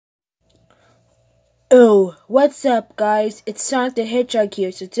Oh, what's up, guys? It's Sonic the Hedgehog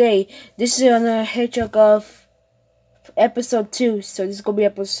here. Today, this is another Hedgehog of episode 2. So, this is gonna be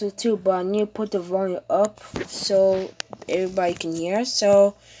episode 2, but I need to put the volume up so everybody can hear.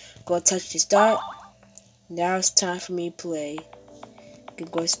 So, go touch this dot. Now it's time for me to play.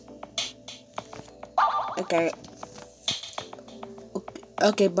 Okay.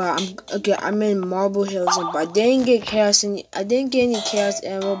 Okay, but I'm in Marble Hills, but I didn't get any chaos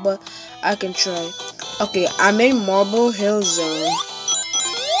ammo, but I can try. Okay, I'm in Marble Hill Zone.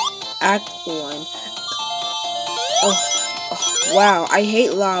 Act 1. Oh, wow, I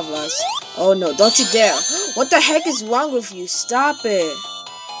hate lavas. Oh no, don't you dare. What the heck is wrong with you? Stop it.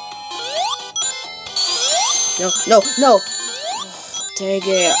 No. Dang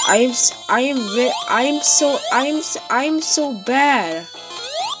it. I'm so bad.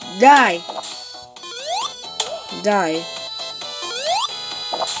 Die.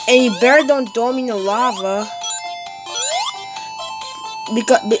 And you better don't throw me in the lava.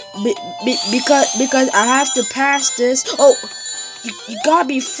 Because I have to pass this. Oh, you gotta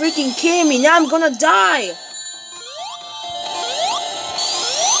be freaking kidding me. Now I'm gonna die.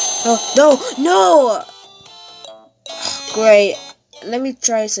 No. Great. Let me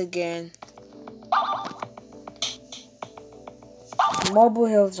try this again. Marble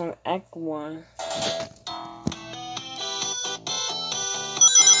Hills on Act 1.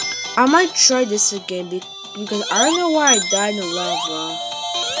 I might try this again because I don't know why I died in the lava.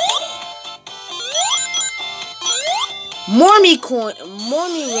 More me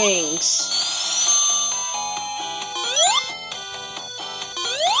rings.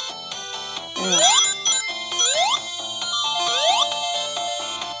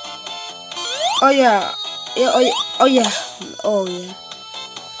 Oh yeah.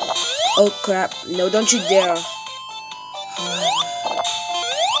 Oh crap. No, don't you dare.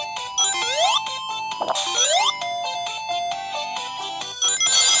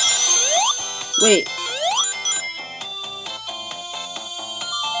 Wait.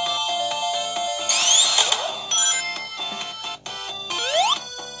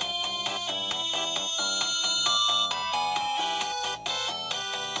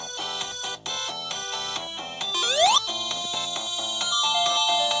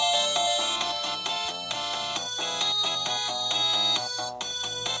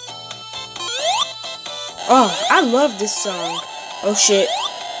 Oh, I love this song. Oh shit.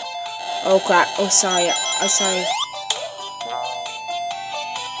 Oh crap. Oh sorry.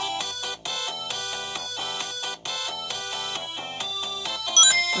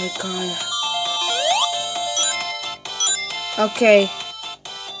 My god. Okay.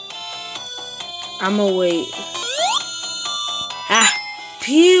 I'ma wait. Ah!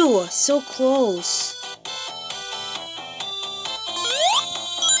 Pew! So close.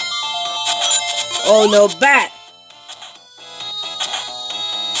 Oh no, bat!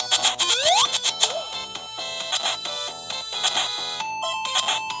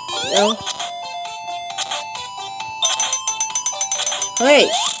 No. Hey!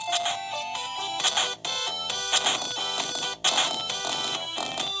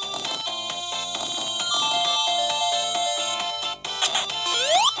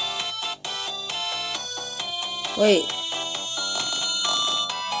 Wait.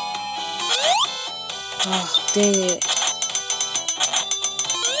 Oh, dang it.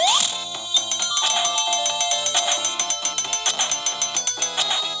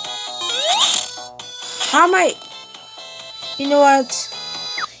 How am I? You know what?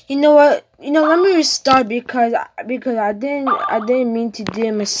 Let me restart because I didn't mean to do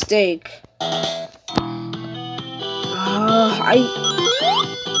a mistake.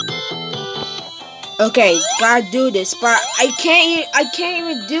 Okay, gotta do this, but I can't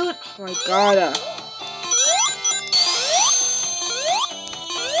even do it. Oh my god.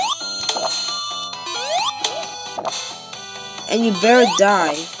 And you better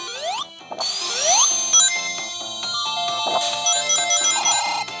die.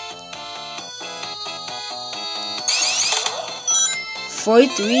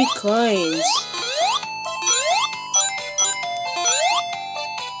 $43 coins.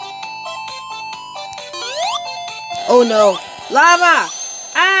 Oh no. Lava!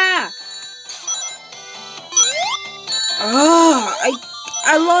 Ah! Oh,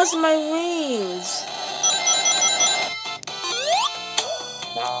 I lost my wings.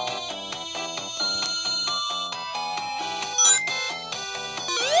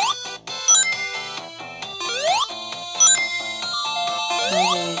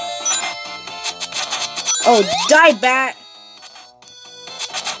 Okay. Oh, die, bat!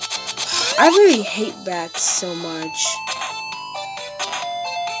 I really hate bats so much.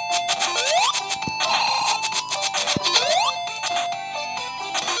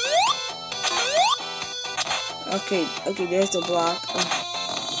 Okay, there's the block.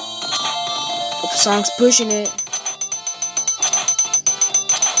 Sonic's pushing it.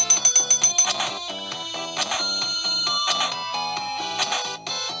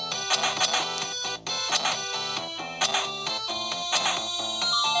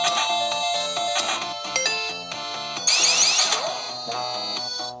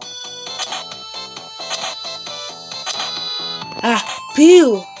 Ah,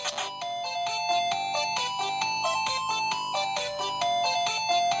 pew!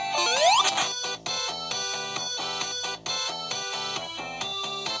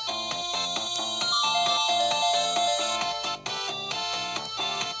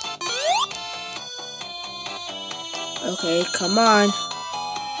 Okay, come on.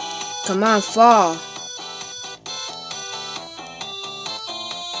 Come on, fall.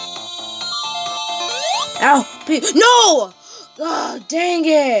 Ow! No! Oh, dang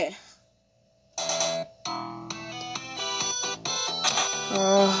it!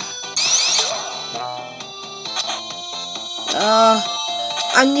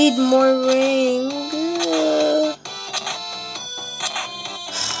 I need more ring.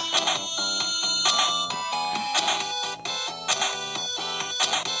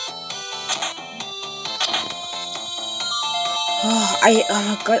 Oh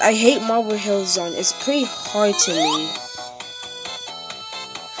my god, I hate Marble Hill Zone. It's pretty hard to me.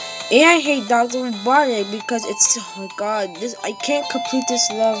 And I hate Dr. Robotnik because it's, oh my god, I can't complete this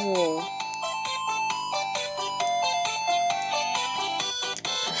level.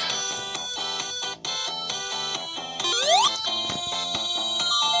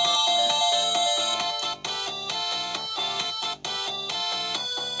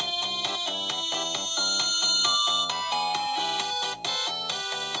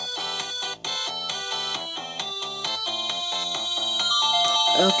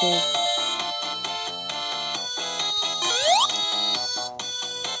 Okay.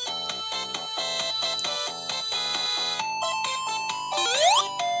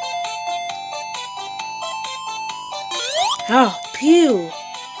 Oh, pew.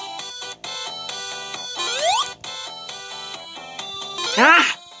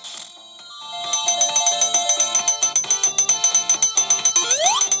 Ah!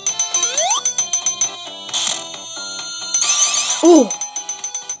 Ooh!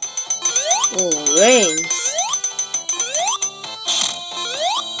 Oh, rings.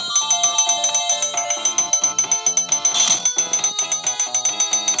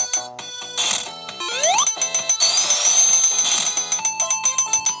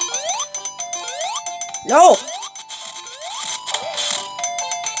 No!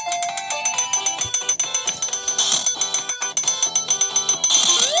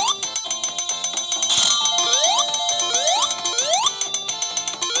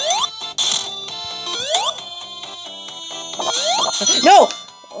 No!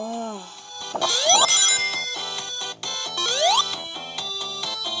 Oh.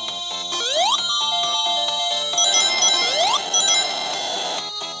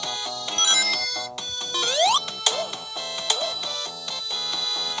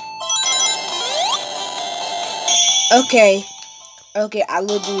 Okay, I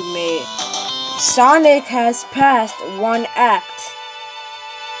literally made it. Sonic has passed one act.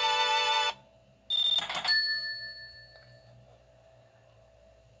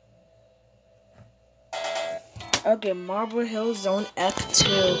 Okay, Marble Hill Zone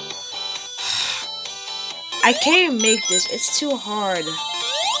F2. I can't make this. It's too hard.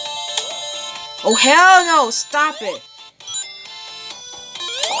 Oh, hell no. Stop it.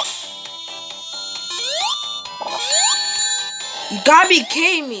 You gotta be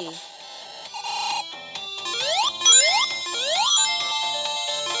kidding me.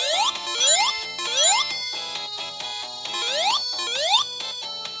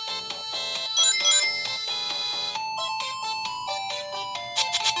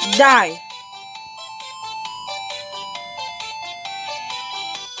 Die.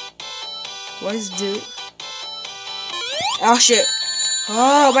 What is dude? Oh shit.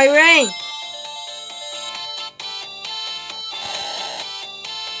 Oh, my ring.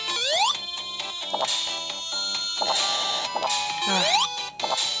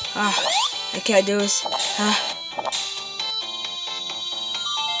 I can't do this.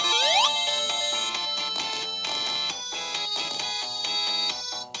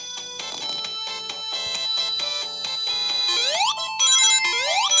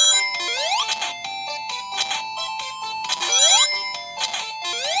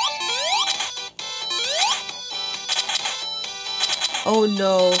 Oh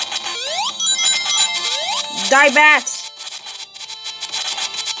no. Die, bats!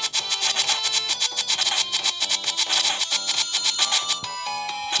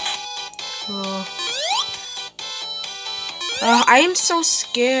 I am so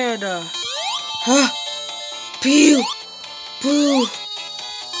scared. Pew! Boo!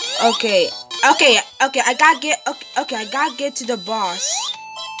 Okay. Okay, I gotta get I gotta get to the boss.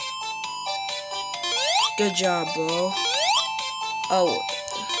 Good job, bro. Oh.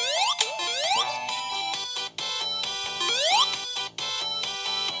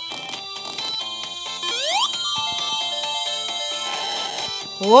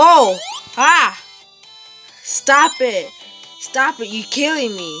 Whoa! Ah! Stop it! Stop it! You're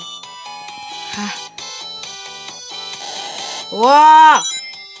killing me! Whoa!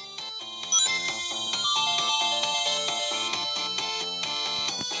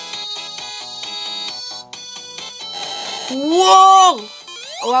 Whoa!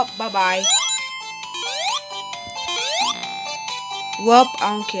 Well, bye-bye. Well, I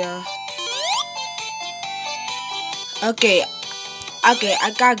don't care. Okay,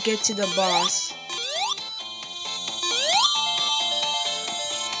 I gotta get to the boss.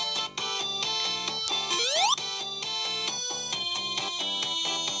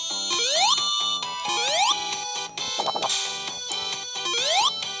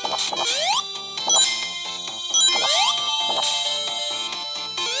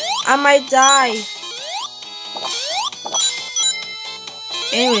 I might die.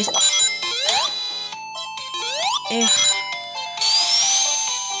 Anyways.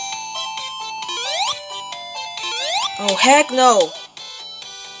 Oh, heck no.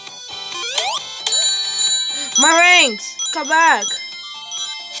 My rings! Come back!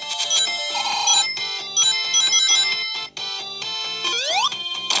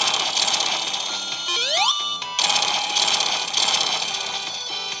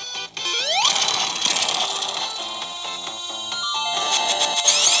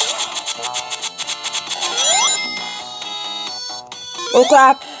 Oh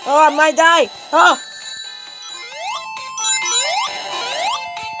crap! Oh, I might die! Oh!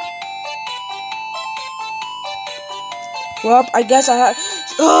 Well, I guess I have.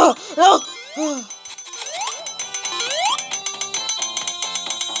 Oh! No!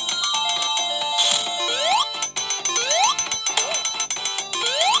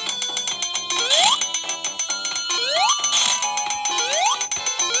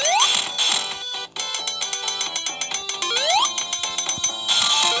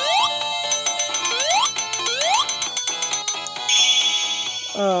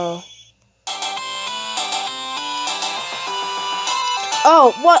 Oh.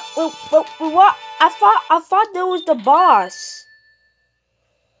 Oh, what? What? I thought there was the boss.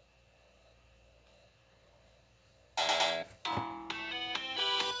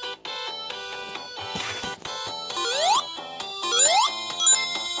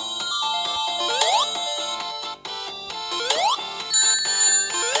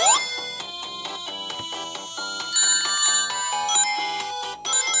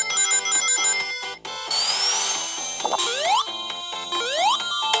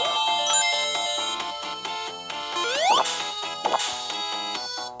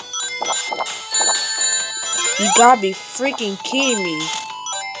 You gotta be freaking kidding me.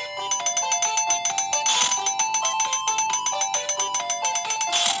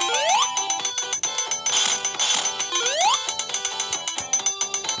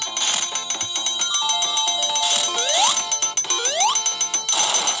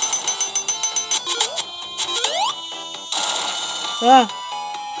 Ah.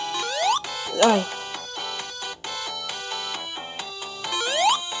 Ay.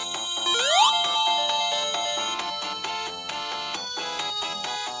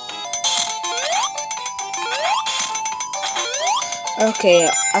 Okay,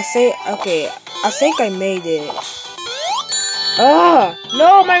 I think I made it. Ah,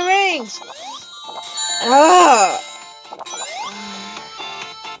 no, my rings! Ah!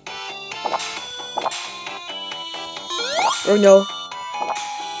 Oh no.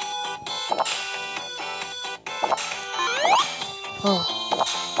 Oh.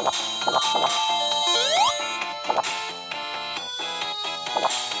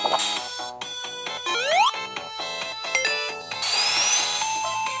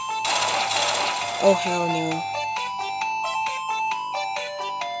 Oh hell no.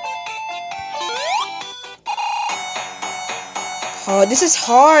 Oh, this is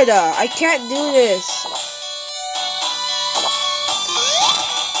hard. I can't do this.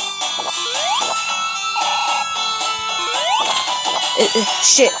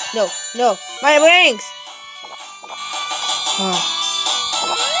 Shit. No. No. My rings. Oh.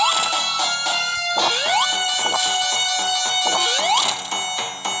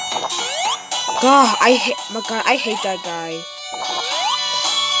 God, I hate that guy.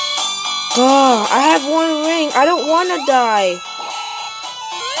 Oh, I have one ring. I don't want to die.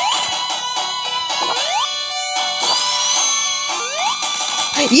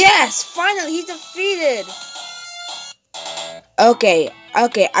 Yes, finally he's defeated. Okay,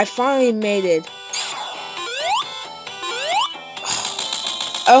 I finally made it.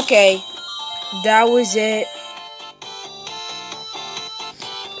 Okay, that was it.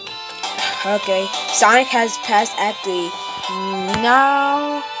 Okay, Sonic has passed Act 3.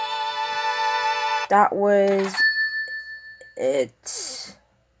 Now, that was it.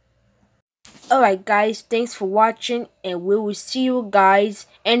 Alright guys, thanks for watching and we will see you guys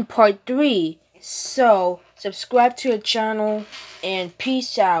in part 3. So, subscribe to the channel and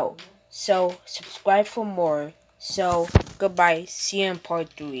peace out. So, subscribe for more. So, goodbye. See you in part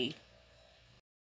 3.